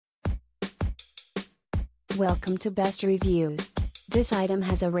Welcome to Best Reviews. This item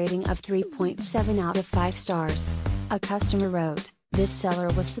has a rating of 3.7 out of 5 stars. A customer wrote, "This seller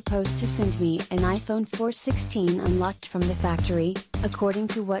was supposed to send me an iPhone 4 16 unlocked from the factory." According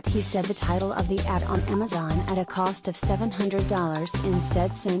to what he said, the title of the ad on Amazon at a cost of $700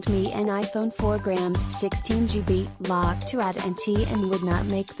 instead sent me an iPhone 4 grams 16GB locked to AT&T and would not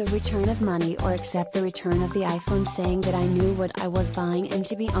make the return of money or accept the return of the iPhone, saying that I knew what I was buying and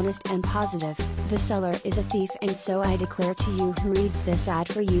to be honest and positive, the seller is a thief, and so I declare to you who reads this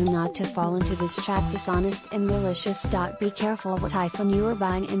ad for you not to fall into this trap. Dishonest and malicious. Be careful what iPhone you are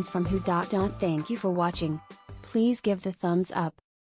buying and from who. Thank you for watching. Please give the thumbs up.